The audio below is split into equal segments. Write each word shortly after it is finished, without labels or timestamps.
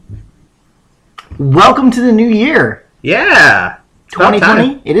Welcome to the new year. Yeah.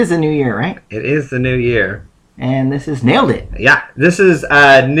 2020? It is the new year, right? It is the new year. And this is Nailed It. Yeah. This is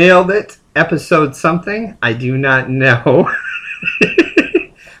Nailed It, episode something. I do not know.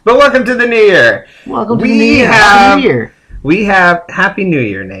 But welcome to the new year. Welcome to the new year. Happy New Year. We have Happy New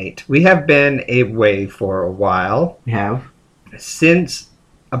Year, Nate. We have been away for a while. We have. Since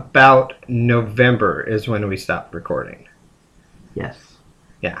about November is when we stopped recording. Yes.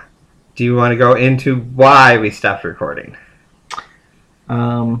 Yeah. Do you want to go into why we stopped recording?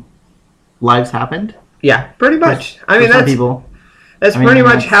 Lives happened. Yeah, pretty much. That's pretty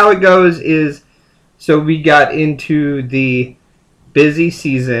much how it goes. Is so we got into the busy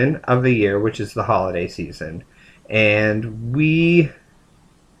season of the year, which is the holiday season, and we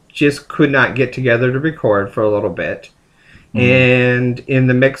just could not get together to record for a little bit. Mm-hmm. And in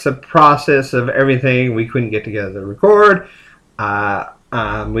the mix-up process of everything, we couldn't get together to record.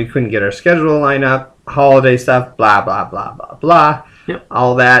 We couldn't get our schedule lined up, holiday stuff, blah, blah, blah, blah, blah. Yep.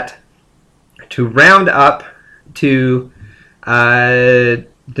 All that to round up to the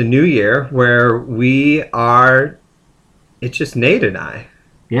new year where we are, it's just Nate and I.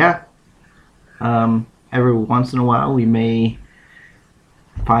 Yeah. Every once in a while we may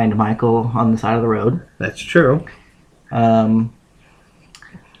find Michael on the side of the road. That's true. But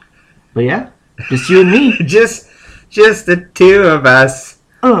yeah, just you and me. Just the two of us.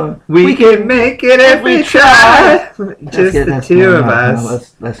 We can make it if we try. Just the two of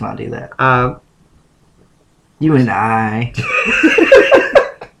us. No, let's not do that. You and I.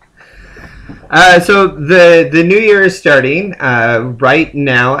 So the new year is starting. Right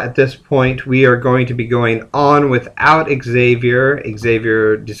now, at this point, we are going to be going on without Xavier.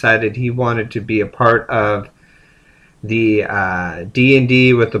 Xavier decided he wanted to be a part of the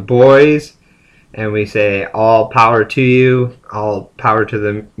D&D with the boys. And we say, all power to you, all power to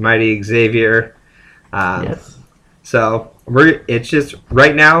the mighty Xavier. Yes. So it's just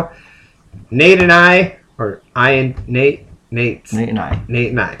right now, Nate and I, or I and Nate, Nate and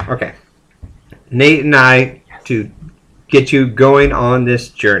I. Okay, Nate and I to get you going on this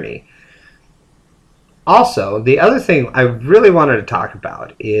journey. Also, the other thing I really wanted to talk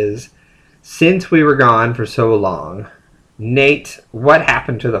about is, since we were gone for so long, Nate, what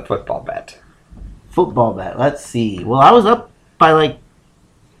happened to the football bet? Football bet. Let's see. Well, I was up by like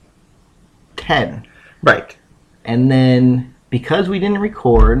 10. Right. And then because we didn't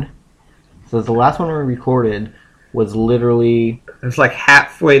record, so the last one we recorded was literally... It's like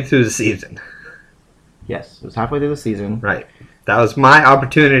halfway through the season. Yes, it was halfway through the season. Right. That was my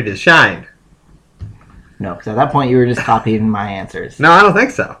opportunity to shine. No, because at that point you were just copying my answers. No, I don't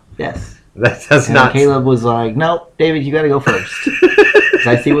think so. Yes. That's not... Caleb was like, nope, David, you got to go first. Because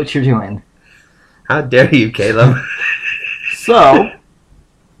I see what you're doing. How dare you, Caleb? So,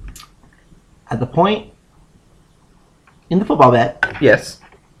 at the point in the football bet, yes,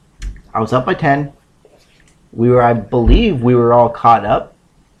 I was up by 10. I believe we were all caught up.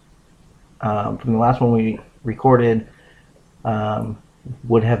 From the last one we recorded,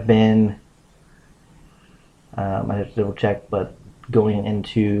 would have been, I have to double check, but going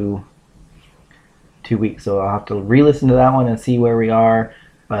into 2 weeks. So I'll have to re-listen to that one and see where we are.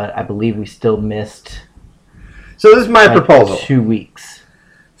 But I believe we still missed. So this is my proposal. 2 weeks.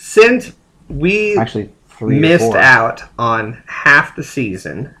 Since we actually missed out on half the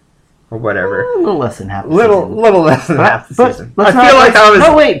season, or whatever, a little less than half. Little less than half the season. I feel like I was.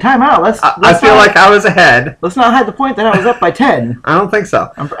 No, wait, time out. I feel like I was ahead. Let's not hide the point that I was up by 10. I don't think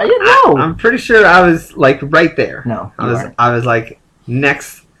so. I'm pretty sure I was like right there. No, I was like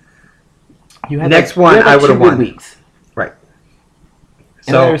next. You had next one. I would have won. Weeks. Right.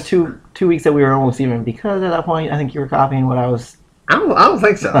 And there was two weeks that we were almost even, because at that point I think you were copying what I was. I don't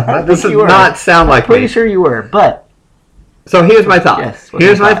think so. This does not sound like me. I'm pretty sure you were, but. So here's my thought. Yes,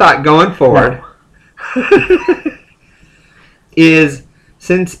 here's my thought going forward. No. Is,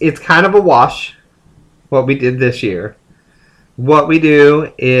 since it's kind of a wash, what we did this year, what we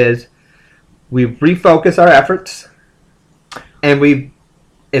do is we refocus our efforts, and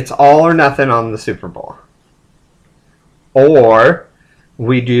it's all or nothing on the Super Bowl. Or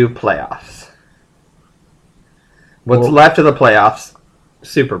we do playoffs. What's left of the playoffs?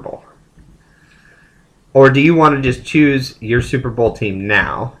 Super Bowl. Or do you want to just choose your Super Bowl team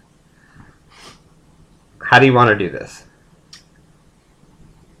now? How do you want to do this?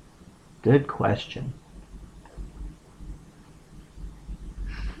 Good question.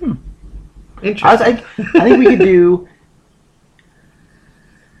 Interesting. I think we could do...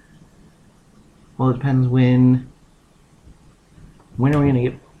 Well, it depends when are we going to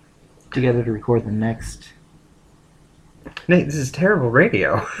get together to record the next Nate, this is terrible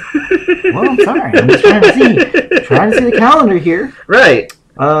radio. Well, I'm sorry. I'm just trying to see the calendar here. Right.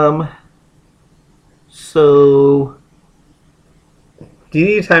 So, do you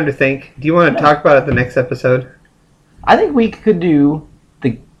need time to think? Do you want to talk about it the next episode? I think we could do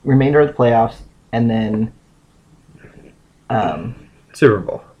the remainder of the playoffs and then Super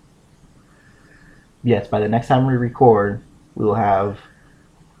Bowl. Yes, by the next time we record, we will have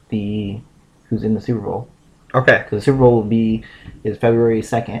the who's in the Super Bowl. Okay. Because the Super Bowl is February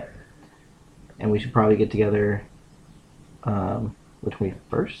 2nd, and we should probably get together the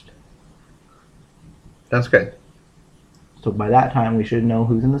 21st. Sounds good. So by that time, we should know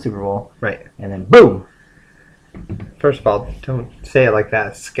who's in the Super Bowl. Right. And then boom. First of all, don't say it like that.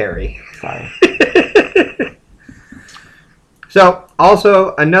 It's scary. Sorry. So,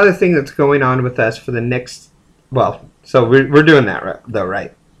 also, another thing that's going on with us for the next... Well, so we're doing that, though,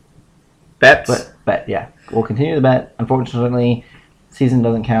 right? Bets? Bet, yeah. We'll continue the bet. Unfortunately, season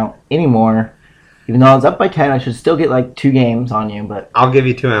doesn't count anymore. Even though I was up by 10, I should still get like 2 games on you, but... I'll give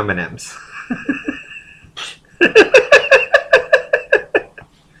you 2 M&Ms.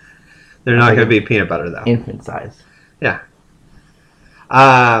 They're not going to be peanut butter, though. Infant size. Yeah.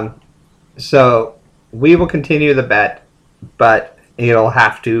 So, we will continue the bet, but it'll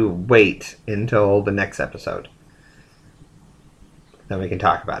have to wait until the next episode. Then we can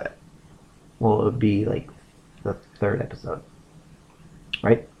talk about it. Well, it would be like the 3rd episode.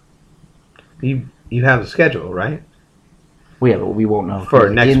 Right? You have the schedule, right? Well, yeah, but we won't know. For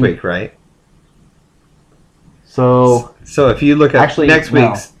next week, right? So if you look at next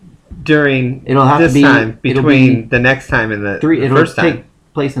week's during it'll have this to be, time between the next time and the first time. It'll take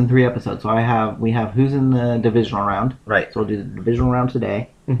place in 3 episodes. So we have who's in the divisional round. Right. So we'll do the divisional round today.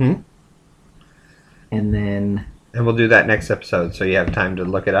 Mm-hmm. And then... And we'll do that next episode, so you have time to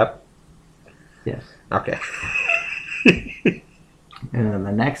look it up? Yes. Okay. And then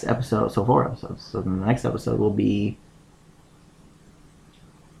the next episode... So 4 episodes. So then the next episode will be...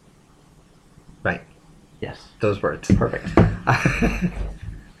 Right. Yes. Those words. Perfect.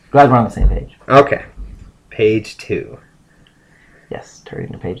 Glad we're on the same page. Okay. Page 2. Yes, turning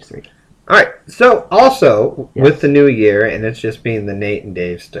to page 3. All right. So also Yes. with the new year, and it's just being the Nate and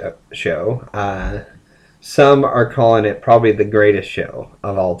Dave show. Some are calling it probably the greatest show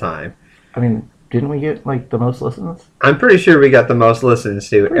of all time. I mean, didn't we get like the most listens? I'm pretty sure we got the most listens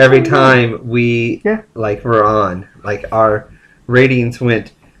to every time we were on. Like our ratings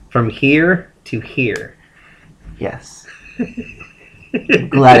went from here to here. Yes.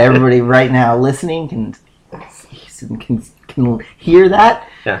 Glad everybody right now listening can hear that.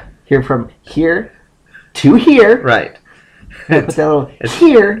 Yeah. Hear from here to here. Right. Put that little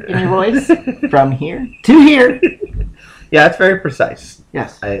here in your voice. From here to here. Yeah, it's very precise.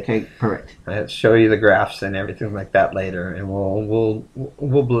 Yes. Okay. Perfect. I'll show you the graphs and everything like that later, and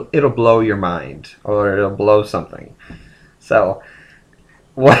it'll blow your mind, or it'll blow something. So,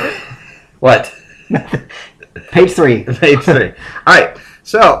 what? Page 3. Page 3. All right.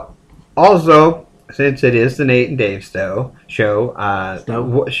 So, also, since it is the Nate and Dave show,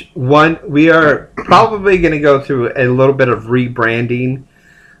 we are probably going to go through a little bit of rebranding.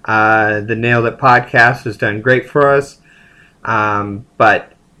 The Nailed It podcast has done great for us,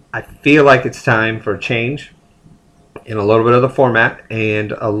 but I feel like it's time for a change in a little bit of the format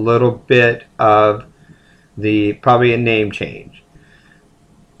and a little bit of probably a name change.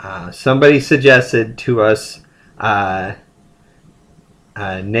 Somebody suggested to us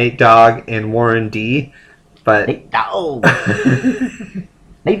Nate Dogg and Warren D. But Nate Dogg.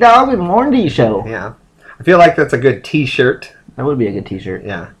 Nate Dogg and Warren D show. Yeah. I feel like that's a good t-shirt. That would be a good t-shirt.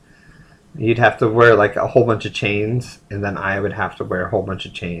 Yeah. You'd have to wear like a whole bunch of chains, and then I would have to wear a whole bunch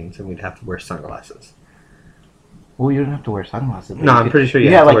of chains, and we'd have to wear sunglasses. Well, you don't have to wear sunglasses. No, I'm pretty sure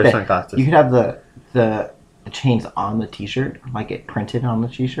you have to wear sunglasses. You could have the chains on the t-shirt, like it printed on the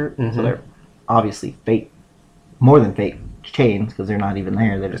t-shirt. Mm-hmm. So they're obviously fake, more than fake chains, because they're not even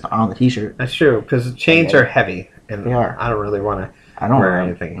there. They're just on the t-shirt. That's true, because chains are heavy, and they are. I don't really want to wear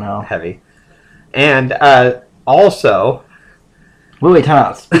anything heavy. And also... Wait, time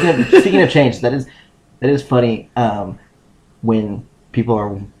out. Speaking of chains, that is funny. When people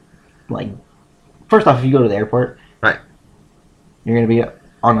are like, first off, if you go to the airport, right, you're gonna be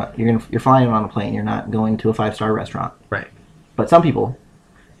you're flying on a plane. You're not going to a 5-star restaurant, right? But some people,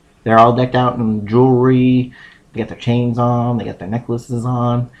 they're all decked out in jewelry. They got their chains on. They got their necklaces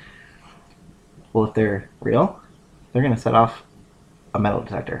on. Well, if they're real, they're gonna set off a metal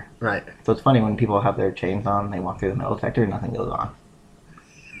detector. Right. So it's funny when people have their chains on. They walk through the metal detector, and nothing goes on.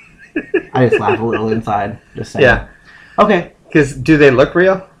 I just laugh a little inside. Just saying. Yeah. Okay. Because do they look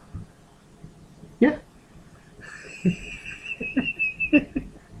real? Yeah.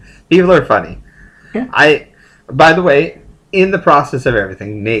 People are funny. Yeah. By the way, in the process of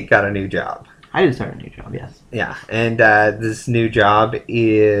everything, Nate got a new job. I did start a new job, yes. Yeah, and this new job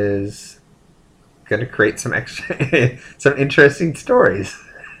is going to create some extra, some interesting stories.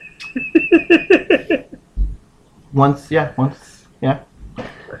 Once, yeah.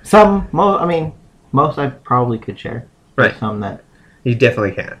 Most I probably could share. Right. Some that You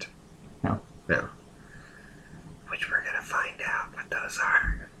definitely can't. No. Which we're going to find out what those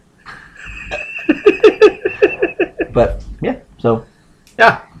are. But yeah, so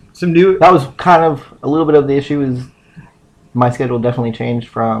yeah, some new. That was kind of a little bit of the issue. Is my schedule definitely changed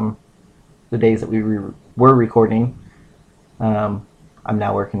from the days that we were recording. I'm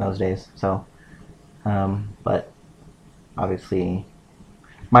now working those days, so. But obviously,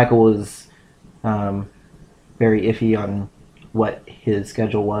 Michael was very iffy on what his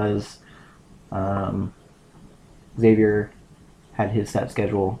schedule was. Xavier had his set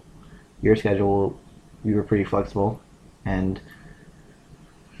schedule. Your schedule, we were pretty flexible, and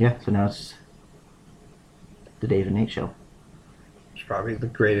yeah, so now it's the Dave and Nate show. It's probably the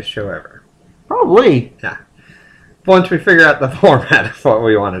greatest show ever. Probably. Yeah. Once we figure out the format of what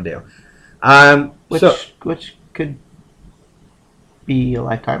we want to do. Which could be a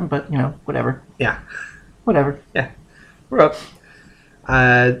lifetime, but whatever. Yeah. Whatever. Yeah. We're up.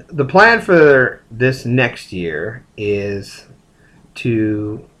 The plan for this next year is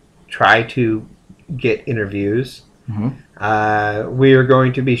to try to get interviews. Mm-hmm. We are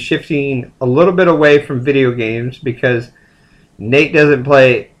going to be shifting a little bit away from video games because Nate doesn't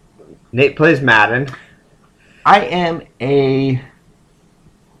play. Nate plays Madden. I am a.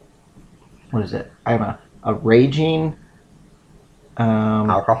 What is it? I'm a raging.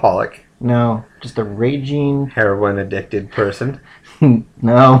 Alcoholic. No, just a raging. Heroin addicted person.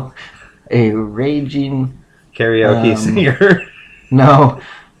 No, a raging. Karaoke singer. No,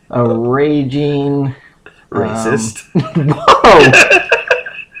 a raging. Racist.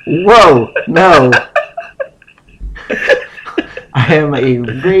 Whoa, no. I am a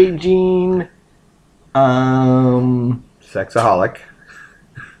raging. Sexaholic.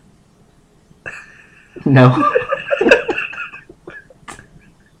 No.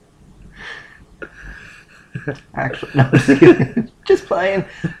 Actually, no. Just playing.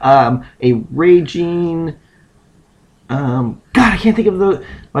 A raging. God, I can't think of the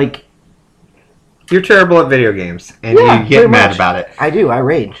You're terrible at video games, and Yeah, you get pretty mad much. about it. I do. I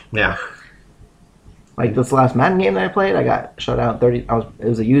rage. Yeah. Like this last Madden game that I played, I got shut out 30. It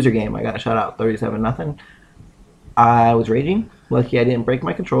was a user game. I got shut out 37-0. I was raging. Lucky I didn't break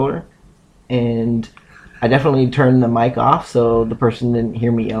my controller, and I definitely turned the mic off so the person didn't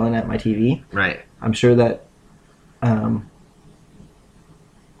hear me yelling at my TV. Right. I'm sure that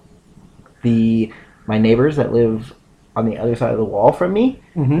my neighbors that live on the other side of the wall from me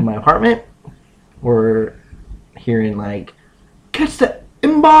in my apartment were hearing catch the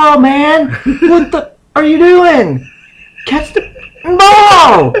ball, man! What the are you doing? Catch the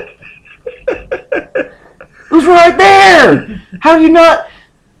ball! It was right there! How do you not?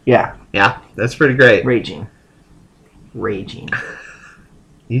 Yeah. Yeah, that's pretty great. Raging.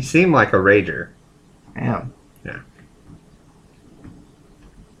 You seem like a rager. I am. Yeah.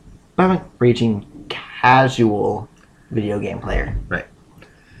 But I'm a raging casual video game player. Right.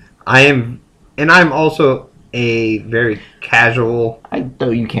 I'm also a very casual. Though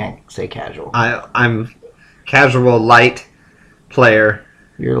you can't say casual. I'm casual light player.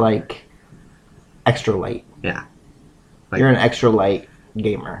 You're extra light. Yeah. You're an extra light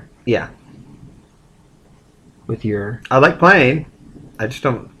gamer. Yeah. With your. I like playing. I just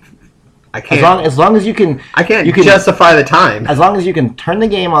don't. I can't. As long as you can. I can't you can justify the time. As long as you can turn the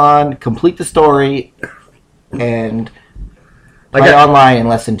game on, complete the story, and play it online in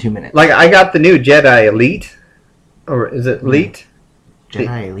less than 2 minutes. I got the new Jedi Elite, or is it Elite?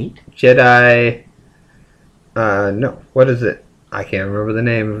 Jedi Elite? Jedi. No. What is it? I can't remember the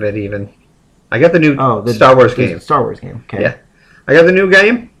name of it even. I got the new Star Wars game. Star Wars game. Okay. Yeah. I got the new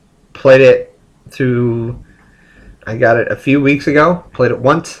game. Played it through. I got it a few weeks ago. Played it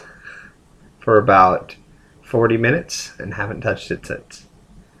once for about 40 minutes and haven't touched it since.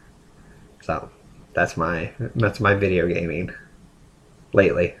 So that's my video gaming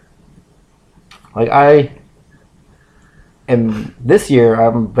lately. This year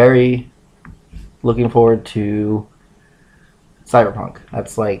I'm very looking forward to Cyberpunk.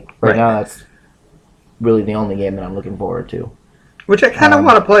 That's right now that's really the only game that I'm looking forward to. Which I kind of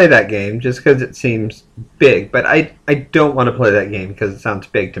want to play that game just because it seems big, but I don't want to play that game because it sounds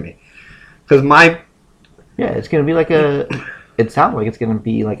big to me. Because it's gonna be it sounds like it's gonna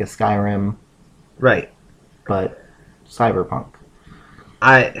be like a Skyrim, right? But Cyberpunk.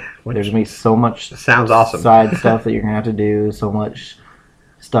 There's gonna be so much sounds awesome. side stuff that you're gonna have to do, so much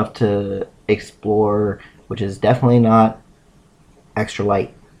stuff to explore, which is definitely not extra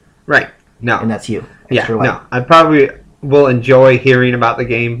light. Right. No. And that's you. Extra light. No. I probably will enjoy hearing about the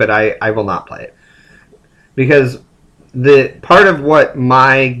game, but I will not play it. Because the part of what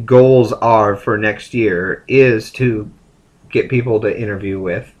my goals are for next year is to get people to interview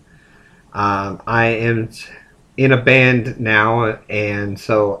with. I am in a band now, and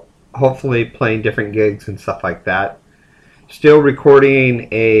so hopefully playing different gigs and stuff like that. Still recording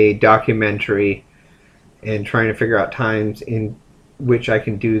a documentary and trying to figure out times in which I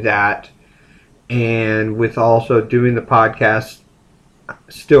can do that. And with also doing the podcast,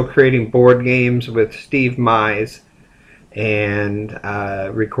 still creating board games with Steve Mize and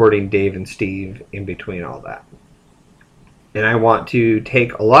recording Dave and Steve in between all that. And I want to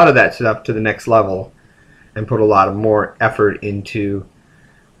take a lot of that stuff to the next level and put a lot of more effort into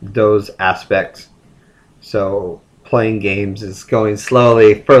those aspects. So playing games is going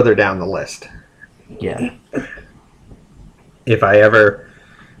slowly further down the list. Yeah.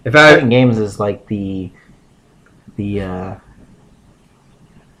 Playing games is like the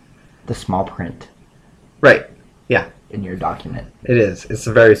small print. Right. Yeah. In your document. It is. It's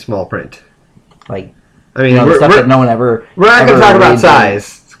a very small print. Like, I mean, the stuff that no one ever. We're not going to talk about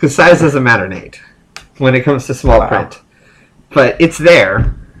size, because size doesn't matter, Nate, when it comes to small print. But it's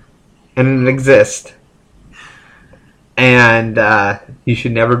there, and it exists, and you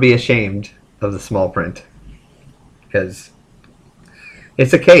should never be ashamed of the small print, because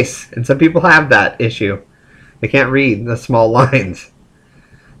it's a case, and some people have that issue. They can't read the small lines.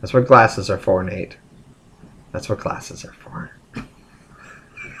 That's what glasses are for, Nate. That's what glasses are for.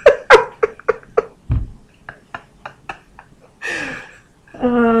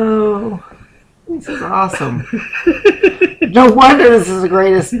 Oh, this is awesome. No wonder this is the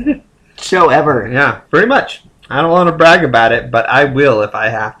greatest show ever. Yeah, pretty much. I don't want to brag about it, but I will if I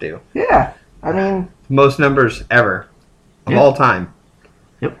have to. Yeah, I mean... Most numbers ever. Of all time.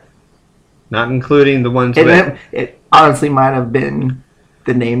 Yep. Not including the ones it honestly might have been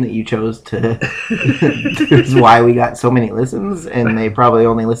the name that you chose to... is why we got so many listens, and they probably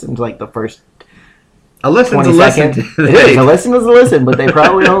only listened to like the first... A listen's a listen. It is. A listen is a listen, but they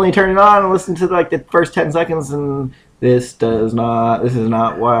probably only turn it on and listen to like the first 10 seconds, and this is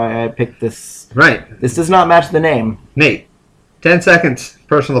not why I picked this. Right. This does not match the name. Nate, 10 seconds,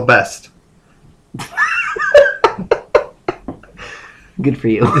 personal best. Good for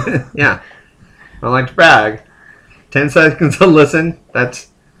you. Yeah. I don't like to brag. 10 seconds to listen, it's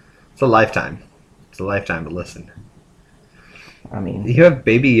a lifetime. It's a lifetime to listen. I mean... You have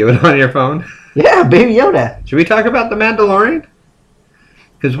Baby Yoda on your phone? Yeah, Baby Yoda. Should we talk about The Mandalorian?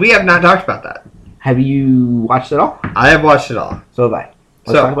 Because we have not talked about that. Have you watched it all? I have watched it all. So have I.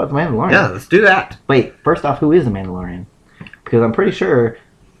 Let's talk about The Mandalorian. Yeah, let's do that. Wait, first off, who is The Mandalorian? Because I'm pretty sure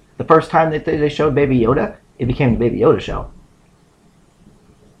the first time that they showed Baby Yoda, it became the Baby Yoda show.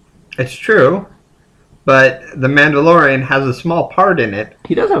 It's true, but The Mandalorian has a small part in it.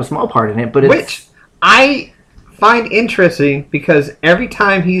 He does have a small part in it, but which I find interesting because every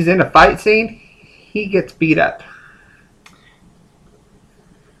time he's in a fight scene, he gets beat up.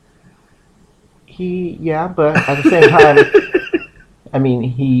 Yeah, but at the same time, I mean,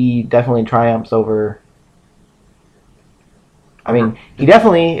 he definitely triumphs over... I mean, he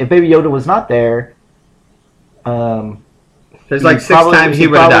definitely, if Baby Yoda was not there... There's like 6 times he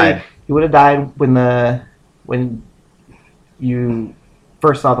would have died. He would have died when you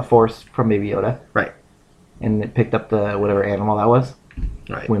first saw the Force from Baby Yoda. Right. And it picked up the whatever animal that was.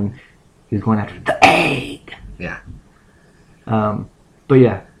 Right. When he was going after the egg. Yeah. But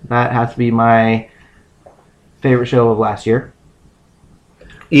yeah, that has to be my favorite show of last year.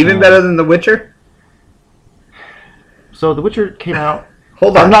 Even better than The Witcher? So The Witcher came out.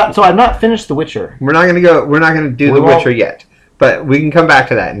 Hold on. I've not finished The Witcher. We're not gonna do The Witcher yet. But we can come back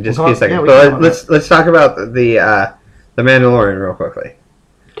to that in just a few seconds. But let's talk about the Mandalorian real quickly.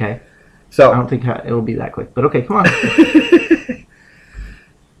 Okay. So I don't think it'll be that quick, but okay, come on.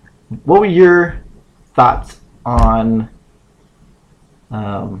 What were your thoughts on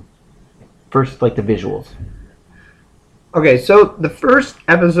first, like the visuals? Okay, so the first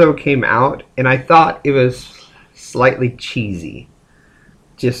episode came out, and I thought it was slightly cheesy,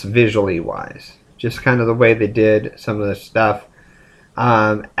 just visually wise. Just kind of the way they did some of the stuff.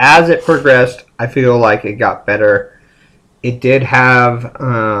 As it progressed, I feel like it got better. It did have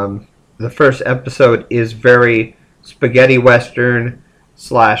the first episode is very spaghetti western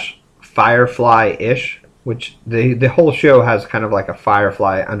 / Firefly-ish, which the whole show has kind of like a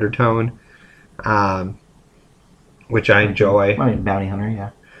Firefly undertone. which I enjoy. I mean, bounty hunter, yeah.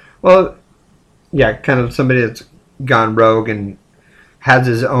 Well, yeah, kind of somebody that's gone rogue and has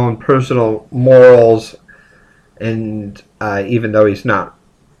his own personal morals, and even though he's not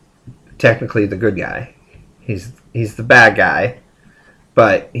technically the good guy, he's the bad guy,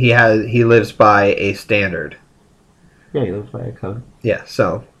 but he lives by a standard. Yeah, he lives by a code. Yeah,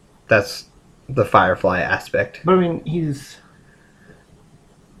 so that's the Firefly aspect. But I mean,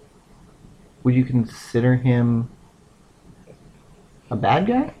 would you consider him a bad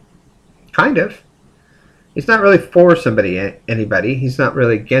guy? Kind of. He's not really for anybody. He's not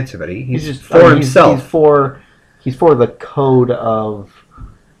really against anybody. He's just for himself. He's for the code of.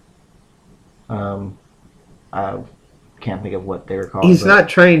 I can't think of what they were called. He's not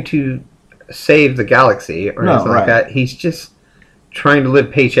trying to save the galaxy or anything like that. He's just trying to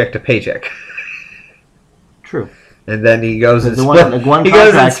live paycheck to paycheck. True. And then he goes and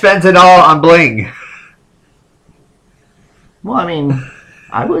spends it all on bling. Well, I mean,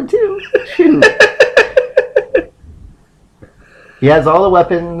 I would too. Shoot. He has all the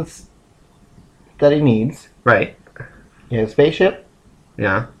weapons that he needs. Right. He has a spaceship.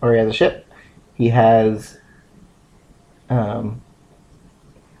 Yeah. Or he has a ship. He has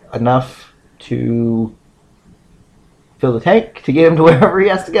enough to fill the tank to get him to wherever he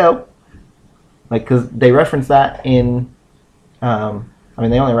has to go. Like, because they reference that in... I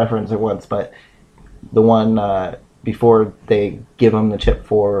mean, they only reference it once, but the one before they give him the chip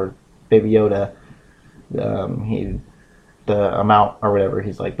for Baby Yoda, the amount or whatever,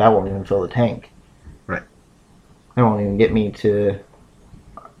 he's like, that won't even fill the tank. Right. That won't even get me to...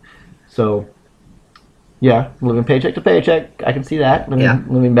 So, yeah, living paycheck to paycheck, I can see that.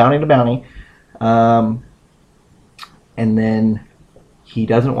 Living bounty to bounty. And then he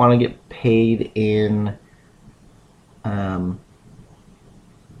doesn't want to get paid in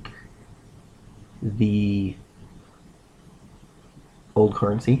the old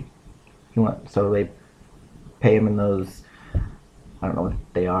currency. So they pay him in those, I don't know what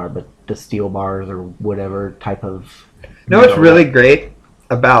they are, but the steel bars or whatever type of... You know what's really great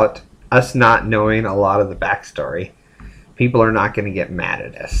about us not knowing a lot of the backstory? People are not going to get mad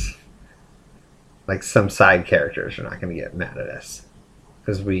at us. Like some side characters are not going to get mad at us.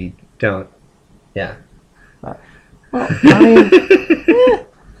 Because we don't... Yeah. Well, I mean...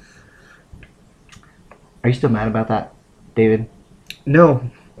 Are you still mad about that, David? No,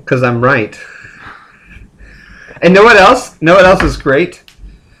 because I'm right. And know what else? Know what else is great?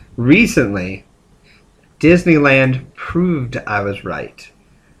 Recently, Disneyland proved I was right.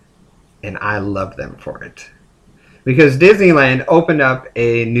 And I love them for it. Because Disneyland opened up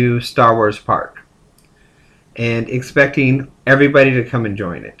a new Star Wars park. And expecting everybody to come and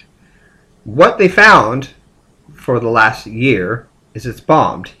join it. What they found for the last year is it's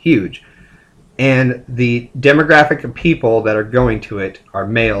bombed. Huge. And the demographic of people that are going to it are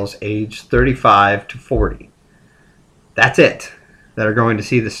males aged 35 to 40. That's it. That are going to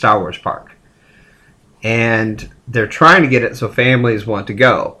see the Star Wars park. And they're trying to get it so families want to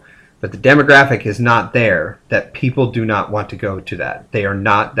go. But the demographic is not there that people do not want to go to that. They are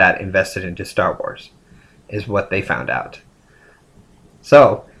not that invested into Star Wars, is what they found out.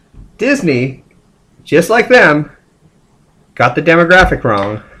 So, Disney, just like them, got the demographic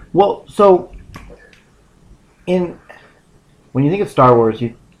wrong. Well, so... when you think of Star Wars,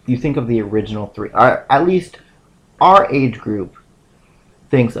 you think of the original three. At least our age group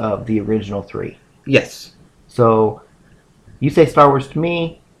thinks of the original three. Yes. So you say Star Wars to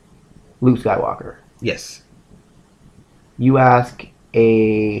me, Luke Skywalker. Yes. You ask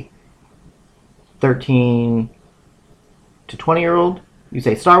a 13 to 20-year-old, you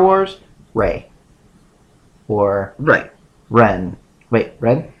say Star Wars, Rey. Or right. Ren. Wait,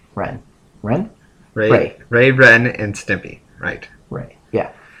 Ren? Ren. Ray, Ren, and Stimpy. Right. Right.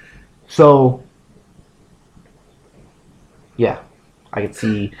 Yeah. So, yeah, I could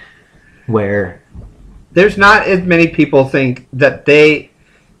see where there's not as many people think that they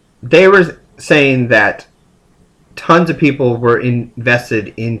were saying that tons of people were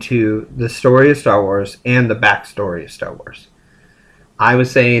invested into the story of Star Wars and the backstory of Star Wars. I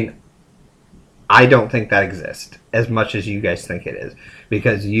was saying I don't think that exists as much as you guys think it is,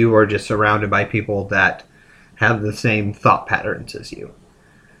 because you are just surrounded by people that have the same thought patterns as you.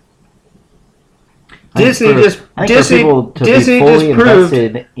 Disney just proved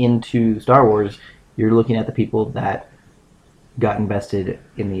invested into Star Wars. You're looking at the people that got invested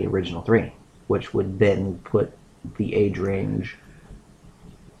in the original three, which would then put the age range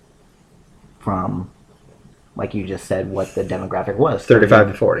from, like you just said, what the demographic was.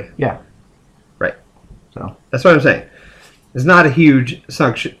 35 to 40. Yeah. Right. So that's what I'm saying. It's not a huge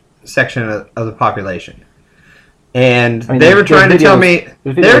section of the population. And I mean, they were trying to tell me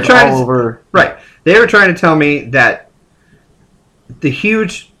they were trying all over. Right. They were trying to tell me that the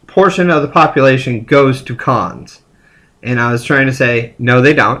huge portion of the population goes to cons. And I was trying to say, no,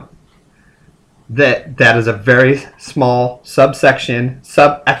 they don't. That is a very small subsection,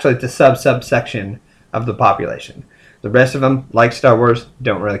 actually it's a subsection of the population. The rest of them, like Star Wars,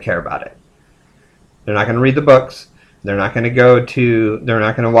 don't really care about it. They're not going to read the books. They're not going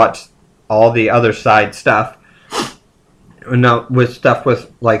to watch all the other side stuff. No, with stuff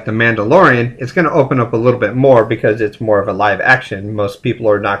with like The Mandalorian, it's going to open up a little bit more because it's more of a live action. Most people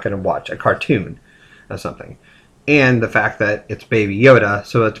are not going to watch a cartoon or something. And the fact that it's Baby Yoda,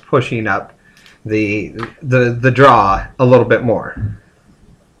 so it's pushing up the draw a little bit more.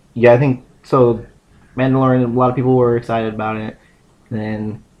 Yeah, I think so. Mandalorian, a lot of people were excited about it. And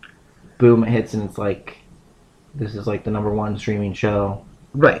then, boom, it hits, and it's like, this is like the #1 streaming show.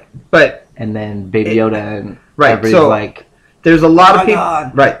 Right, but and then Baby Yoda, and right, everybody's so like, there's a lot of people.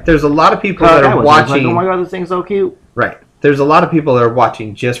 God. Right, there's a lot of people that are watching. Like, oh my god, this thing's so cute. Right, there's a lot of people that are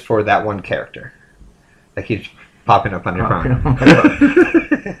watching just for that one character that keeps popping up on your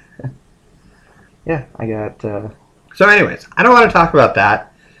phone. Yeah, I got. So, anyways, I don't want to talk about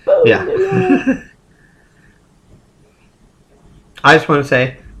that. Yeah. I just want to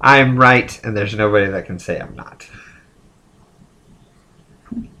say I'm right, and there's nobody that can say I'm not.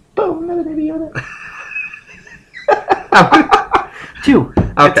 Boom, another Baby Yoda. Two.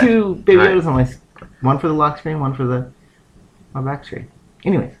 Okay. Two Baby Yodas on my. One for the lock screen, one for my back screen.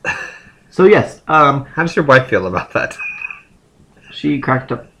 Anyways, so yes. How does your wife feel about that? She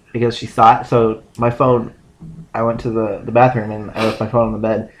cracked up because she saw it. So my phone, I went to the bathroom and I left my phone on the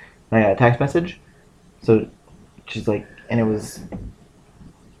bed, and I got a text message. So she's like, and it was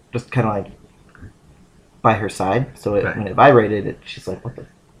just kind of like by her side. So when it vibrated, she's like, "What the?"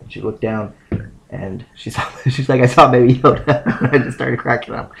 And she looked down, and she's like, "I saw Baby Yoda." I just started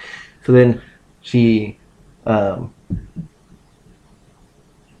cracking up. So then she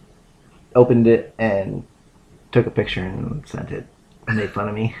opened it and took a picture and sent it. And made fun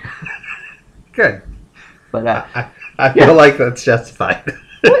of me. Good. But I feel like that's justified.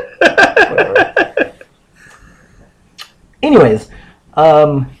 Whatever. Anyways,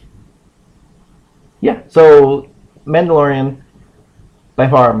 yeah. So Mandalorian, by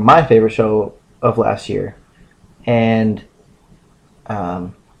far my favorite show of last year, and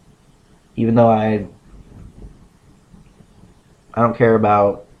even though I don't care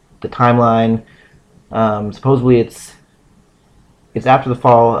about the timeline, supposedly it's after the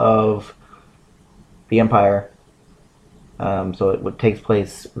fall of the Empire, so it would take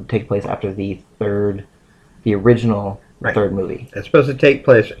place after the original third movie. It's supposed to take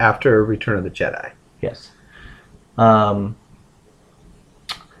place after Return of the Jedi. Yes. I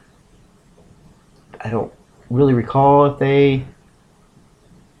don't really recall if they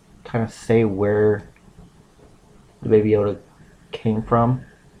kind of say where the Baby Yoda came from.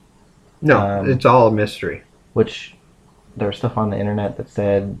 No, it's all a mystery. Which there's stuff on the internet that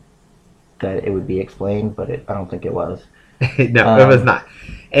said that it would be explained, but I don't think it was. No, it was not.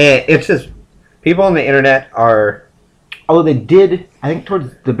 And it's just people on the internet are. Although they did, I think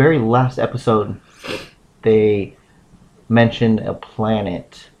towards the very last episode, they mentioned a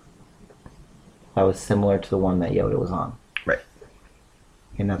planet that was similar to the one that Yoda was on. Right.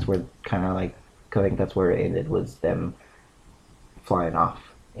 And that's where kind of like, I think that's where it ended, was them flying off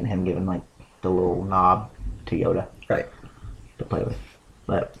and him giving like the little knob to Yoda. Right. To play with.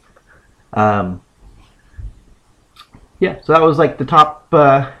 But, yeah, so that was like the top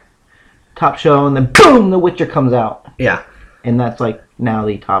show, and then boom, The Witcher comes out. Yeah. And that's like now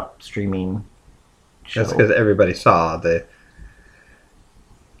the top streaming show. That's because everybody saw the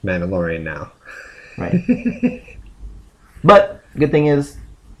Mandalorian now. Right. But good thing is,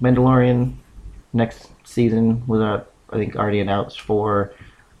 Mandalorian next season was I think already announced for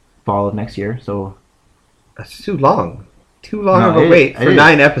fall of next year. So that's too long. Too long of a wait for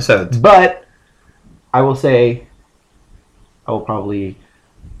 9 episodes. But I will say, I will probably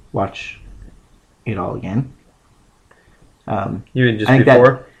watch it all again. You mean just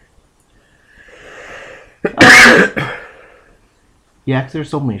before? Yeah, because there's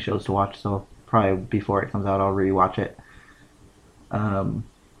so many shows to watch, so probably before it comes out, I'll rewatch it.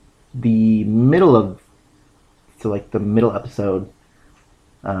 The middle episode,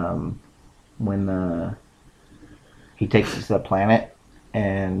 when he takes us to the planet,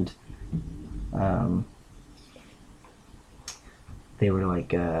 and they were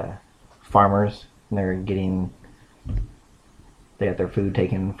like farmers, and they got their food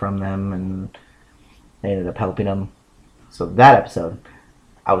taken from them, and they ended up helping them. So that episode,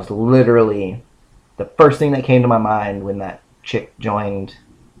 I was literally the first thing that came to my mind when that chick joined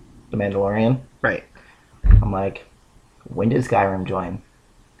The Mandalorian. Right. I'm like, when did Skyrim join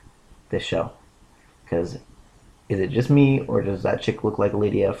this show? Because is it just me, or does that chick look like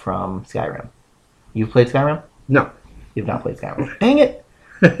Lydia from Skyrim? You've played Skyrim? No. You've not played Skyrim. Dang it!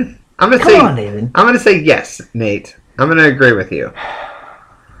 Come on, David. I'm gonna say yes, Nate. I'm gonna agree with you.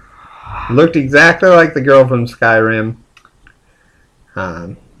 Looked exactly like the girl from Skyrim.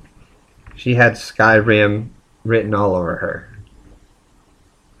 She had Skyrim written all over her.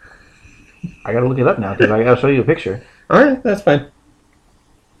 I gotta look it up now because I gotta show you a picture. Alright, that's fine.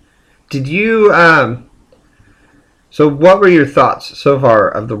 Did you, so what were your thoughts so far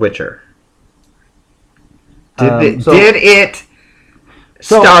of The Witcher? Did it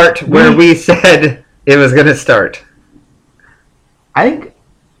start where we said it was going to start? I think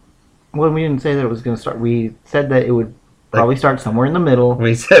when we didn't say that it was going to start, we said that it would probably start somewhere in the middle.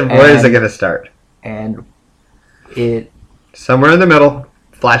 We said, where is it going to start? And it... Somewhere in the middle,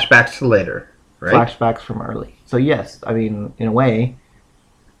 flashbacks to later, right? Flashbacks from early. So yes, I mean, in a way,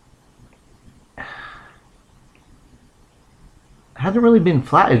 it hasn't really been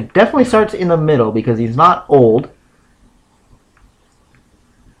flat. It definitely starts in the middle because he's not old.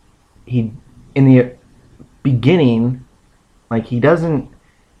 He, in the beginning, like he doesn't.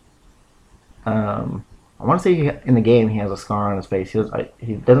 I want to say in the game he has a scar on his face. He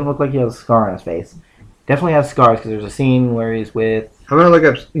doesn't look like he has a scar on his face. Definitely has scars because there's a scene where he's with. I'm gonna look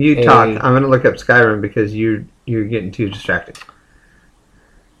up. I'm gonna look up Skyrim because you're getting too distracted.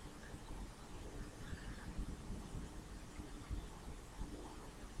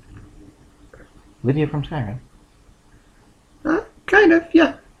 Lydia from Skyrim. Kind of,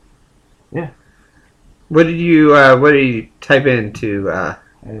 yeah. Yeah. What did you type into?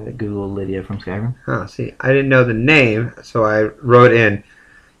 Google Lydia from Skyrim. Oh, see, I didn't know the name, so I wrote in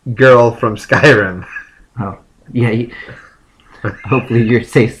 "girl from Skyrim." Oh, yeah. Hopefully your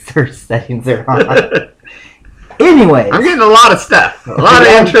safe search settings are on. Anyway, I'm getting a lot of stuff, a lot of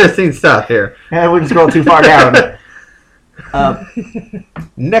interesting stuff here. I wouldn't scroll too far down.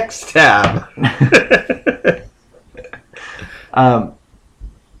 Next tab.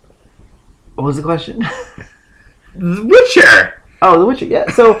 What was the question? The Witcher. Oh, The Witcher.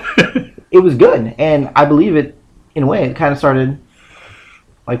 Yeah. So it was good, and I believe it. In a way, it kind of started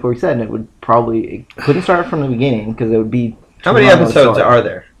like what we said. And it couldn't start from the beginning because it would be. How many episodes are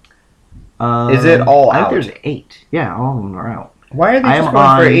there? Is it all out? I think there's 8. Yeah, all of them are out. Why are they just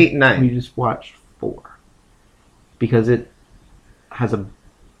going for 8 and 9? We just watched 4 because it has a.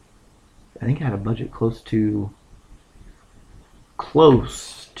 I think it had a budget close to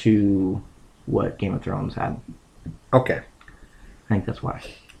what Game of Thrones had. Okay. I think that's why.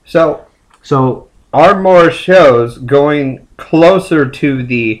 So are more shows going closer to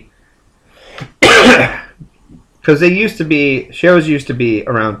the... Because shows used to be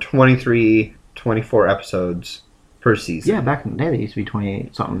around 23, 24 episodes per season. Yeah, back in the day they used to be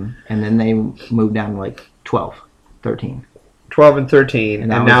 28 something, and then they moved down to like 12, 13. 12 and 13, and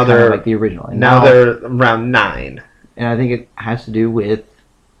now they're like the original. And now they're around 9. And I think it has to do with.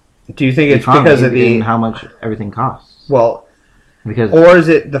 Do you think it's because of how much everything costs? Well, or is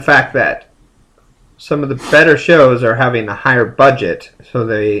it the fact that some of the better shows are having a higher budget, so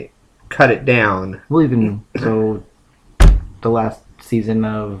they cut it down? Well, even so, the last season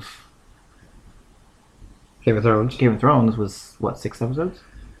of Game of Thrones was what, 6 episodes?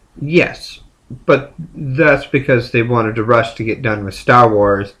 Yes, but that's because they wanted to rush to get done with Star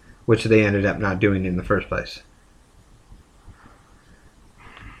Wars, which they ended up not doing in the first place.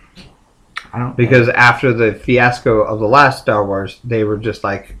 Because after the fiasco of the last Star Wars, they were just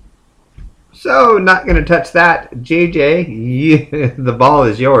like, so not going to touch that. JJ, the ball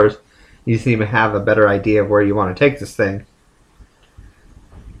is yours. You seem to have a better idea of where you want to take this thing.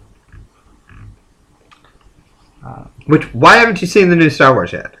 Why haven't you seen the new Star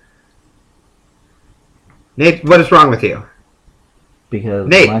Wars yet? Nate, what is wrong with you? Because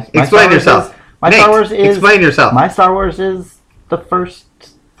Nate, explain yourself. Explain yourself. My Star Wars is the first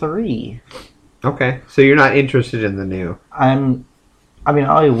 3. Okay, so you're not interested in the new. I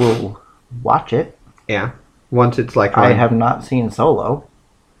will watch it. Yeah, once it's like. I have not seen Solo.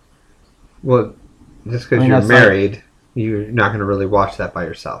 Well, just because you're married, you're not going to really watch that by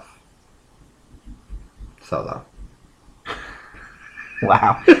yourself. Solo.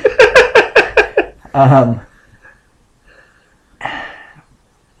 Wow.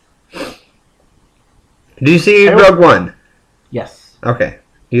 Do you see Rogue One? Yes. Okay.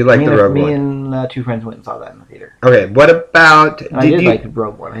 You like the Rogue One? Me and 2 friends went and saw that in the theater. Okay, what about... I did like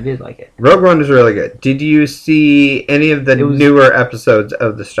Rogue One. I did like it. Rogue One is really good. Did you see any of the newer episodes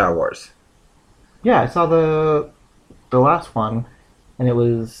of the Star Wars? Yeah, I saw the last one, and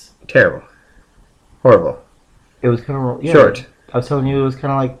Terrible. Horrible. it was kind of Short. I was telling you it was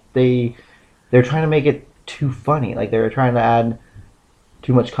kind of like they're trying to make it too funny. Like they were trying to add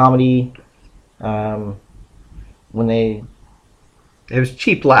too much comedy. Um, when they It was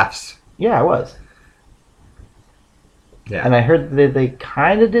cheap laughs. yeah, it was. Yeah. And I heard that they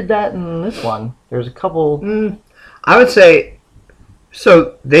kind of did that in this one. There's a couple. I would say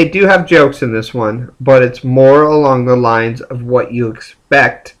so. They do have jokes in this one, but it's more along the lines of what you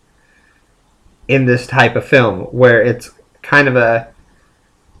expect in this type of film, where it's kind of a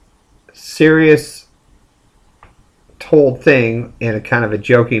serious told thing in a kind of a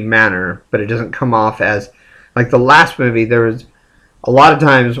joking manner, but it doesn't come off as like the last movie. There was a lot of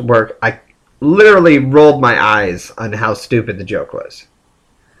times where I literally rolled my eyes on how stupid the joke was.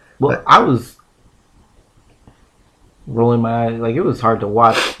 Well, But- I was rolling my eyes. Like it was hard to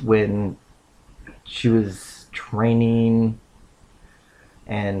watch when she was training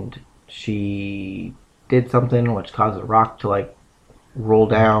and she did something which caused a rock to like roll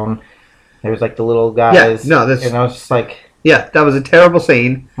down. There was like the little guys. Yeah, no, this- and I was just like Yeah, that was a terrible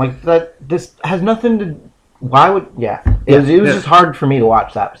scene. that. This has nothing to. Why would It was Yeah. just hard for me to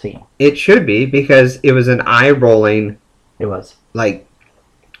watch that scene. It should be because it was an eye rolling. It was. Like,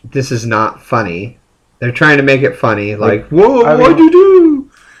 this is not funny. They're trying to make it funny. Like, Whoa, I what'd mean- you do?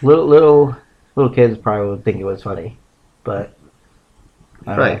 Little kids probably would think it was funny, but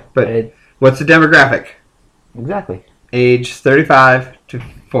I don't Right, know. but- What's the demographic? Exactly. Age 35 to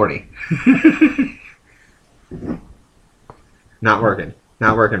 40. Not working.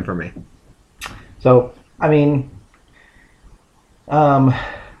 Not working for me. So I mean,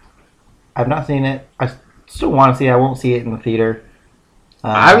 I've not seen it. I still want to see it. I won't see it in the theater.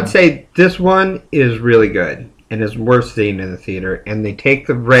 I would say this one is really good and is worth seeing in the theater. And they take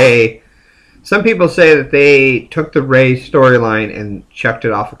the Rey. Some people say that they took the Rey storyline and chucked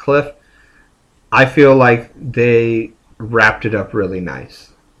it off a cliff. I feel like they wrapped it up really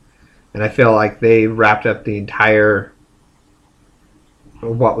nice. And I feel like they wrapped up the entire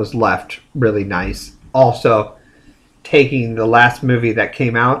what was left really nice. Also, taking the last movie that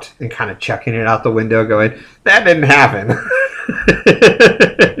came out and kind of chucking it out the window going, that didn't happen.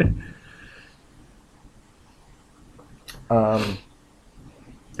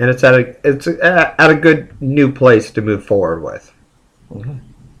 And it's at a good new place to move forward with. Okay.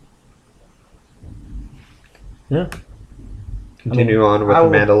 Yeah, Continue on with I The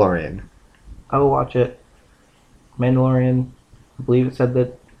will- Mandalorian. I will watch it. Mandalorian. I believe it said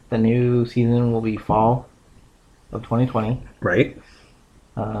that the new season will be fall of 2020. Right?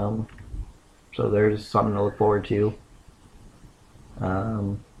 So there's something to look forward to.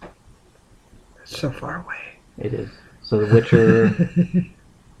 It's so far away. It is. So The Witcher,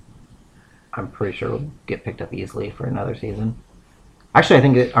 I'm pretty sure will get picked up easily for another season. Actually, I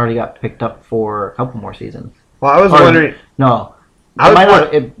think it already got picked up for a couple more seasons. Well, I was Or- wondering. No, I was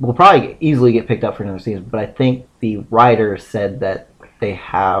it will probably easily get picked up for another season. But I think the writers said that they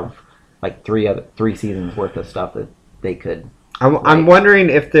have like three seasons worth of stuff that they could. I'm wondering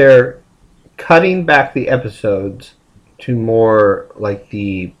if they're cutting back the episodes to more like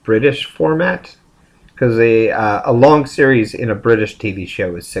the British format, because a long series in a British TV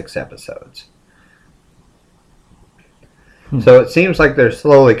show is 6 episodes. So it seems like they're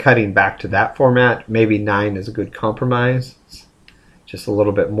slowly cutting back to that format. Maybe 9 is a good compromise. It's just a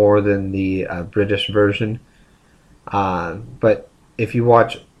little bit more than the British version. But if you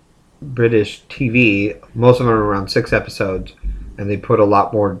watch British TV, most of them are around 6 episodes, and they put a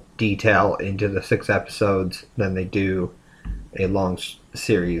lot more detail into the 6 episodes than they do a long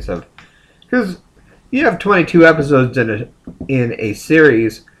series of. Because you have 22 episodes in a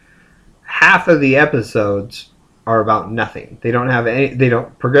series, half of the episodes are about nothing. They don't have any. They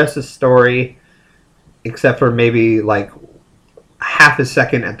don't progress the story, except for maybe like half a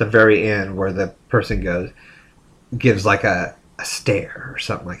second at the very end where the person gives like a stare or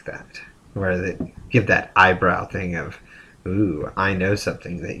something like that, where they give that eyebrow thing of, "Ooh, I know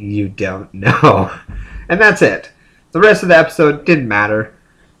something that you don't know," and that's it. The rest of the episode didn't matter.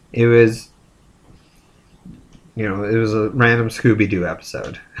 It was, it was a random Scooby-Doo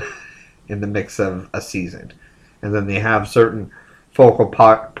episode in the mix of a season. And then they have certain focal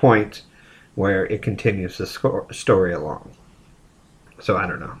points where it continues the story along. So I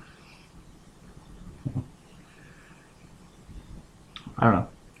don't know. I don't know.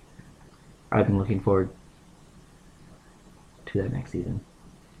 I've been looking forward to that next season.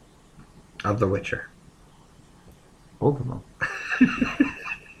 Of The Witcher. Both of them.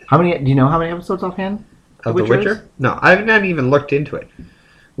 How many? Do you know how many episodes offhand? Of The Witcher is? Witcher? No, I haven't even looked into it.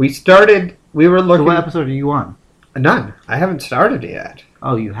 We started. We were So looking. what episode are you on? None. I haven't started yet.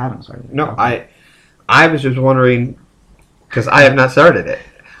 Oh, you haven't started. No, Okay. I was just wondering because I have not started it.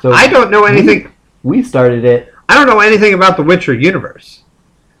 So I don't know anything. We started it. I don't know anything about the Witcher universe.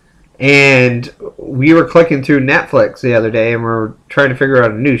 And we were clicking through Netflix the other day, and we were trying to figure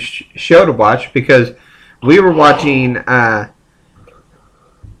out a new show to watch because we were watching.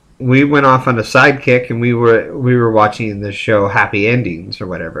 We went off on a sidekick, and we were watching the show Happy Endings or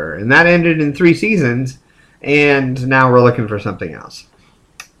whatever, and that ended in 3 seasons. And now we're looking for something else.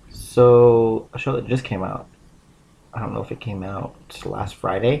 So a show that just came out. I don't know if it came out last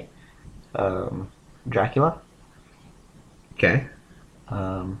Friday. Dracula. Okay.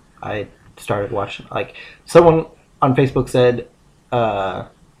 I started watching. Like someone on Facebook said,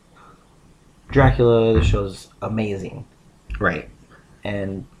 Dracula. The show's amazing. Right.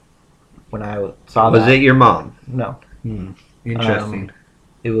 And when I saw Was it your mom? No. Interesting.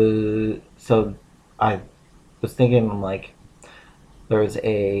 It was so. I was thinking, I'm like, there was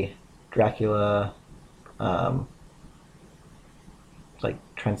a Dracula, like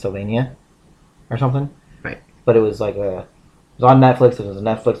Transylvania, or something. Right. But it was like it was on Netflix. It was a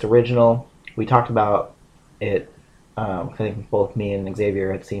Netflix original. We talked about it. I think both me and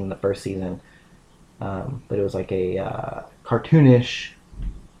Xavier had seen the first season, but it was like a cartoonish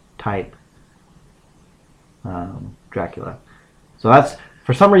type Dracula. So that's,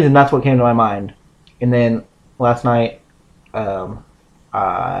 for some reason, that's what came to my mind. And then last night,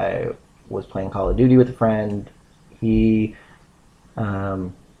 I was playing Call of Duty with a friend. He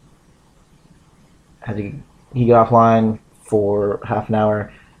he got offline for half an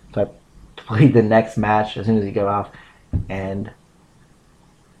hour, so I played the next match as soon as he got off, and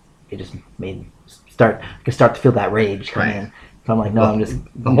it just made I could start to feel that rage come in. So I'm like, no, I'm just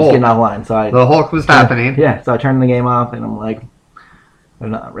getting offline. So the Hulk was happening. Yeah, so I turned the game off, and I'm like,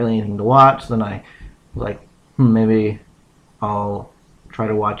 there's not really anything to watch. So then I was like, maybe I'll try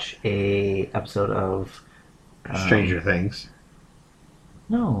to watch a episode of Stranger Things.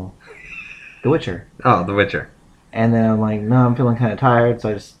 No, The Witcher. Oh, The Witcher. And then I'm like, no, I'm feeling kind of tired, so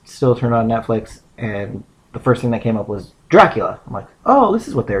I just still turned on Netflix, and the first thing that came up was Dracula. I'm like, oh, this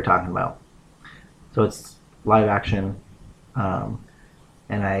is what they were talking about. So it's live action, and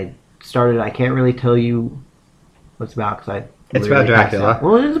I can't really tell you what it's about because It's about Dracula.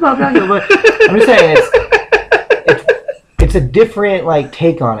 Well, it is about Dracula, but I'm just saying it's a different like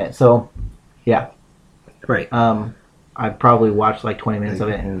take on it. So, yeah. Right. I probably watched like 20 minutes of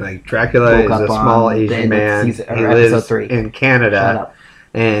it, and like Dracula is a small Asian man. He lives in Canada,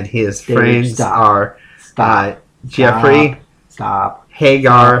 and his friends are Jeffrey,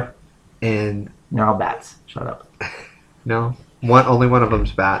 Hagar, and they're all bats. Shut up. No, only one of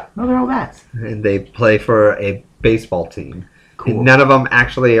them's bat. No, they're all bats. And they play for a baseball team. Cool. And none of them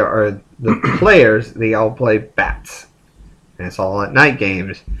actually are the players. They all play bats, and it's all at night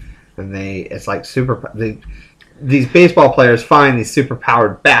games. And it's like these baseball players find these super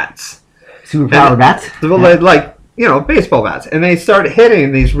powered bats. Bats? Like, baseball bats. And they start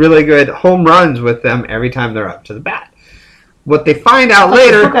hitting these really good home runs with them every time they're up to the bat. What they find out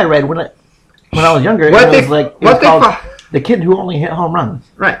later... The book I read when I was younger, it was called The Kid Who Only Hit Home Runs.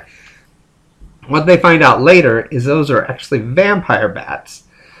 Right. What they find out later is those are actually vampire bats.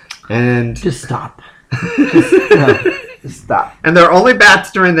 And... Just stop. Just stop. And they're only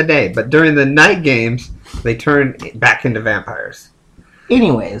bats during the day, but during the night games, they turn back into vampires.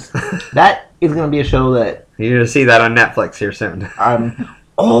 Anyways, that is going to be a show that... You're going to see that on Netflix here soon.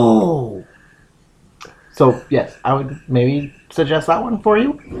 So, yes, I would maybe suggest that one for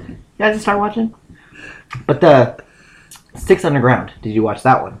you. You guys to start watching. But the Six Underground, did you watch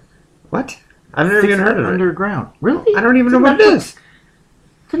that one? What? I've never even heard of it. Underground. Really? I don't even know what it is.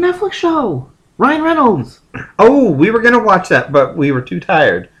 It's a Netflix show. Ryan Reynolds. Oh, we were going to watch that, but we were too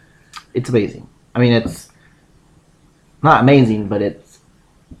tired. It's amazing. I mean, it's not amazing, but it's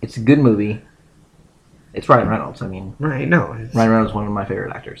a good movie. It's Ryan Reynolds. I mean, right? No, Ryan Reynolds is one of my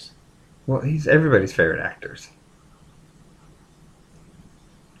favorite actors. Well, he's everybody's favorite actors,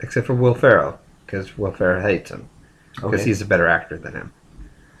 except for Will Ferrell, because Will Ferrell hates him because he's a better actor than him.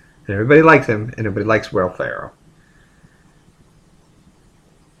 And everybody likes him, and everybody likes Will Ferrell.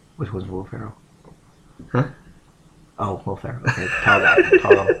 Which was Will Ferrell? Huh? Oh, Will Ferrell. Okay,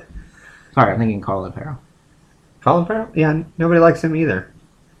 tall. Sorry, I'm thinking Colin Farrell. Colin Farrell? Yeah, nobody likes him either.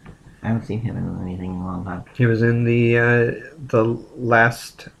 I haven't seen him in anything in a long time. He was in the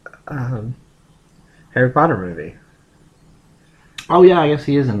last Harry Potter movie. Oh yeah, I guess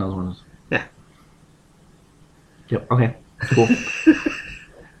he is in those ones. Yeah. Yep. Okay. Cool.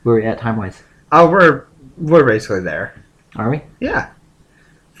 Where are we at time wise? Oh, we're basically there. Are we? Yeah.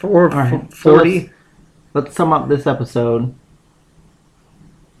 All right, 40. So let's sum up this episode.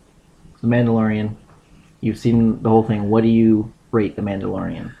 The Mandalorian. You've seen the whole thing. What do you rate The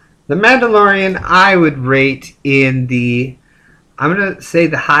Mandalorian? The Mandalorian, I would rate in the, I'm going to say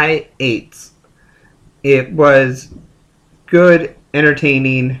the high 8s. It was good,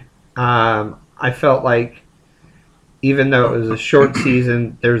 entertaining. I felt like even though it was a short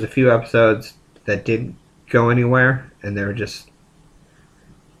season, there was a few episodes that didn't go anywhere, and they were just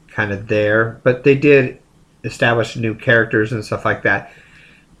kind of there. But they did establish new characters and stuff like that.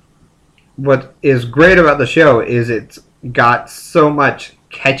 What is great about the show is it's got so much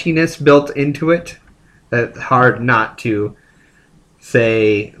catchiness built into it that it's hard not to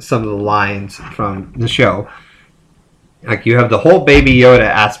say some of the lines from the show. Like, you have the whole Baby Yoda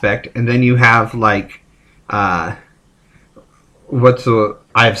aspect, and then you have, like, what's the...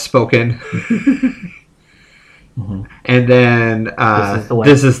 I've spoken. Mm-hmm. And then,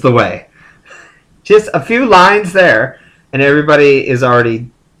 This is the way. Just a few lines there, and everybody is already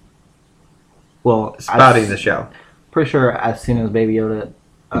spouting the show. Pretty sure as soon as Baby Yoda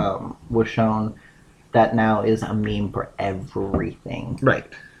was shown, that now is a meme for everything. Right.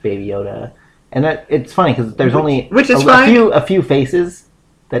 Baby Yoda. And it's funny because there's only a few faces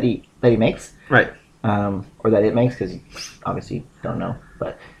that he makes, right? Or that it makes, because obviously you don't know,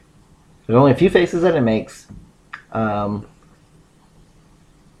 but there's only a few faces that it makes.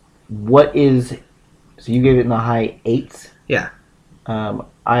 What is so you gave it in the high 8s? Yeah.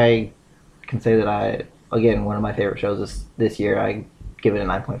 I can say that again one of my favorite shows this year. I give it a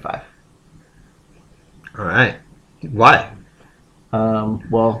 9.5. All right. Why?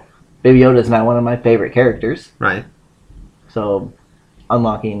 Well, Baby Yoda is now one of my favorite characters. Right. So,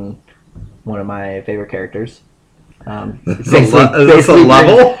 unlocking one of my favorite characters. Is this a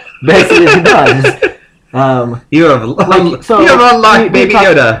level? Basically, it does. You have unlocked Baby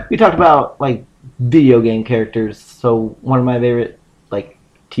Yoda. We talked about like video game characters. So one of my favorite like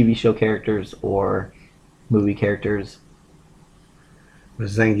TV show characters or movie characters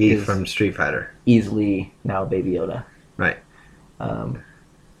was Zangief from Street Fighter. Easily now Baby Yoda. Right.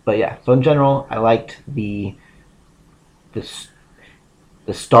 But yeah, so in general, I liked the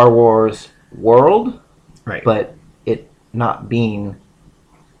Star Wars world, right? But it not being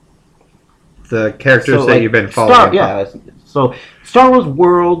the characters that you've been following. So Star Wars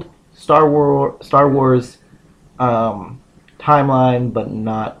world, Star Wars timeline, but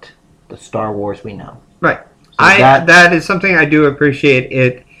not the Star Wars we know. Right. So that is something I do appreciate.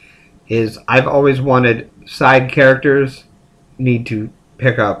 It is I've always wanted side characters need to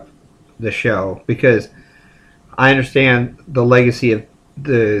pick up the show because I understand the legacy of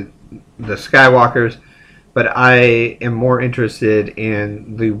the Skywalkers, but I am more interested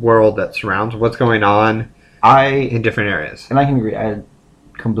in the world that surrounds what's going on in different areas. And I can agree. I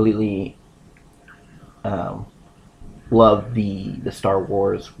completely love the Star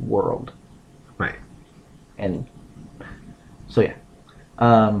Wars world. Right. And so yeah.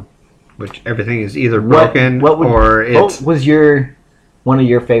 Which everything is either broken or it's... What was one of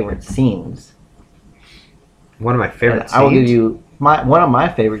your favorite scenes? One of my favorite scenes? I will give you... one of my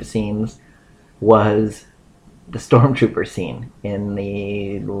favorite scenes was the Stormtrooper scene in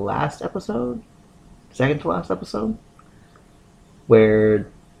the last episode? Second to last episode? Where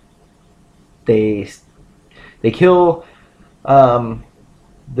they kill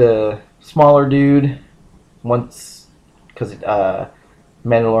the smaller dude once... Because...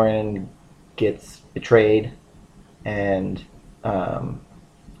 Mandalorian gets betrayed and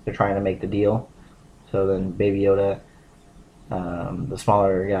they're trying to make the deal. So then Baby Yoda, the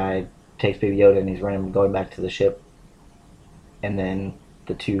smaller guy, takes Baby Yoda and he's going back to the ship. And then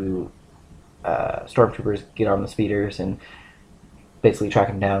the two stormtroopers get on the speeders and basically track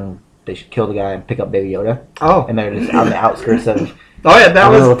him down. They should kill the guy and pick up Baby Yoda. Oh. And they're just on the outskirts of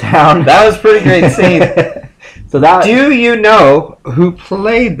that little town. That was a pretty great scene. So do you know who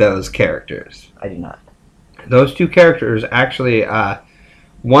played those characters? I do not. Those two characters actually,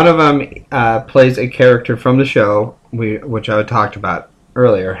 one of them plays a character from the show, which I talked about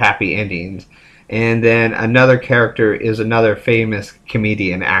earlier, Happy Endings, and then another character is another famous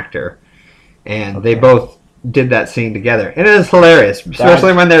comedian actor, and they both did that scene together, and it is hilarious,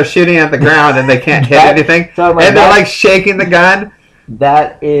 especially when they're shooting at the ground and they can't hit anything, and they're like shaking the gun.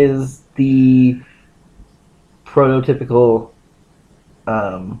 That is the prototypical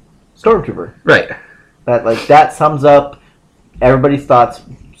stormtrooper, right? That sums up everybody's thoughts.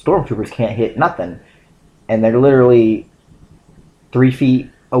 Stormtroopers can't hit nothing, and they're literally 3 feet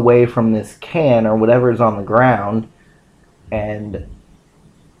away from this can or whatever is on the ground, and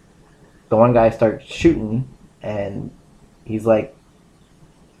the one guy starts shooting, and he's like,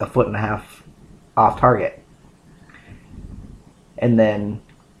 a foot and a half off target. And then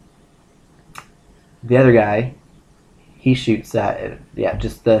the other guy, he shoots that,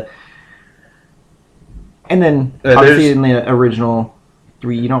 just the... And then, obviously, in the original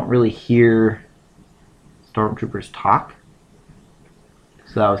 3, you don't really hear stormtroopers talk.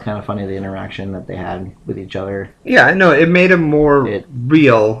 So that was kind of funny, the interaction that they had with each other. Yeah, I know. It made them more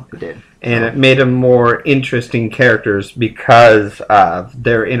real. It did. And it made them more interesting characters because of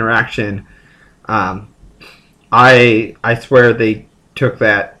their interaction. I swear they took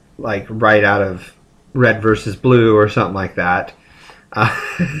that like right out of Red versus Blue or something like that.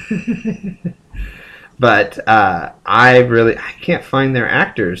 But I can't find their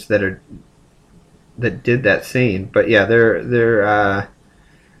actors that did that scene. But yeah, they're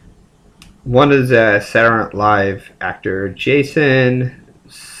one is a Saturday Night Live actor, Jason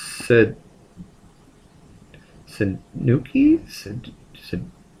Sanuki?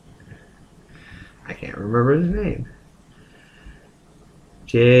 I can't remember his name.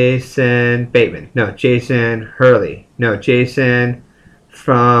 Jason Bateman. No, Jason Hurley. No, Jason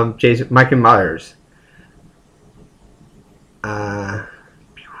from Mike and Myers.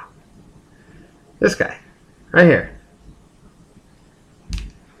 This guy. Right here.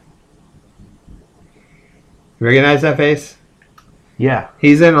 You recognize that face? Yeah.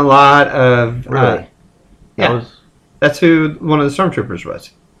 He's in a lot of... Really? That's who one of the stormtroopers was.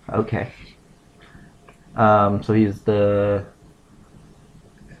 Okay. So he's the...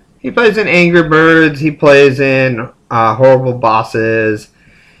 He plays in Angry Birds. He plays in Horrible Bosses.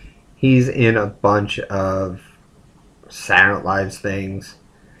 He's in a bunch of Saturday Night Live things.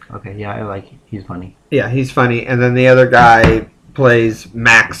 Okay, yeah, he's funny. Yeah, he's funny. And then the other guy plays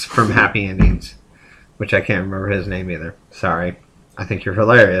Max from Happy Endings, which I can't remember his name either. Sorry. I think you're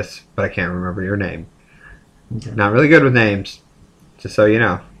hilarious, but I can't remember your name. Okay. Not really good with names, just so you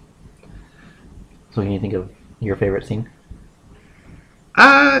know. So can you think of your favorite scene?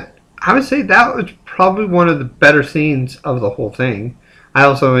 I would say that was probably one of the better scenes of the whole thing. I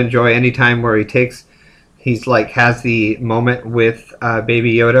also enjoy any time where he's like has the moment with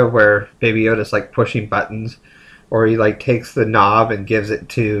Baby Yoda where Baby Yoda's like pushing buttons, or he like takes the knob and gives it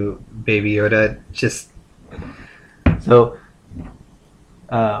to Baby Yoda. Just so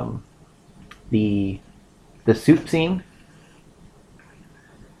the soup scene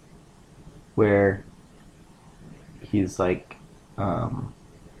where he's like I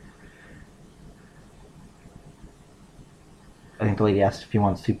think the lady asked if he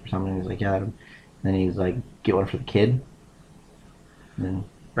wants soup or something. He's like, yeah. And then he's like, get one for the kid. And then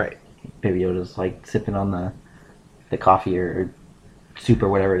right, Baby Yoda's like sipping on the coffee or soup or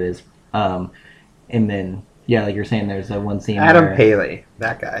whatever it is. And then yeah, like you're saying, there's that one scene. Adam Paley,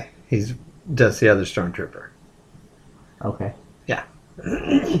 that guy. He's does the other stormtrooper. Okay. Yeah.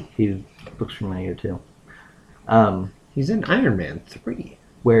 He looks familiar too. He's in Iron Man 3.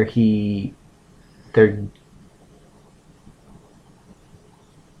 Where they're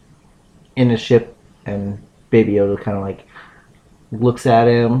in a ship and Baby Yoda kind of like looks at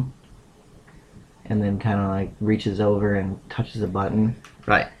him and then kind of like reaches over and touches a button.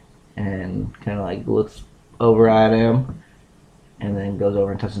 Right. And kind of like looks over at him and then goes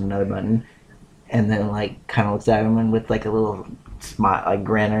over and touches another button and then like kind of looks at him and with like a little smile, like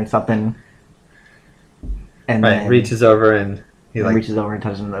grin or something. And right, then reaches over and he like reaches over and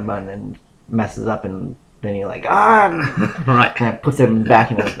touches another button and messes up, and then he like right, and it puts him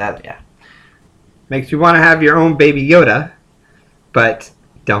back in that. Yeah, makes you want to have your own Baby Yoda, but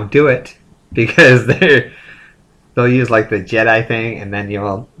don't do it because they'll use like the Jedi thing, and then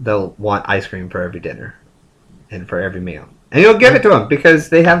they'll want ice cream for every dinner and for every meal, and you'll give it to them because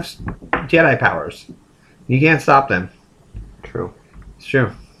they have Jedi powers. You can't stop them. True. It's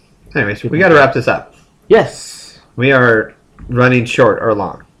true. Anyways, we got to wrap this up. Yes. We are running short or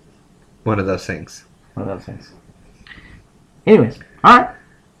long. One of those things. One of those things. Anyways, all right.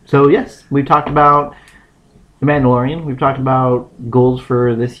 So, yes, we've talked about The Mandalorian. We've talked about goals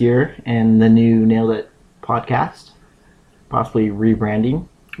for this year and the new Nailed It podcast. Possibly rebranding.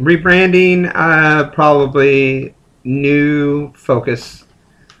 Probably new focus.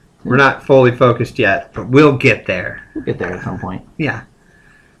 We're not fully focused yet, but we'll get there. We'll get there at some point. Yeah.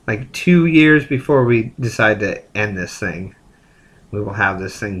 Like 2 years before we decide to end this thing, we will have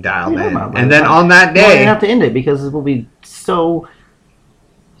this thing dialed in. And then on that day... Well, we have to end it because it will be so,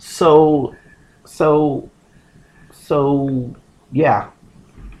 yeah.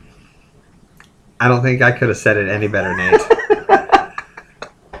 I don't think I could have said it any better, Nate.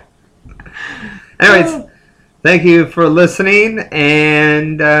 Anyways, thank you for listening,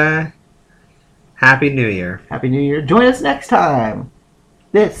 and Happy New Year. Happy New Year. Join us next time.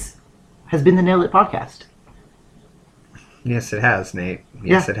 This has been the Nailed It Podcast. Yes, it has, Nate.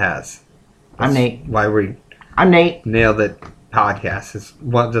 Yes, Yeah. it has. I'm Nate. Why we I'm Nate. Nailed It Podcast is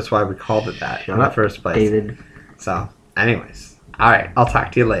that's why we called it that Shut in up, the first place. David. So, anyways, all right. I'll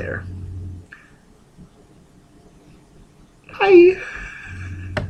talk to you later.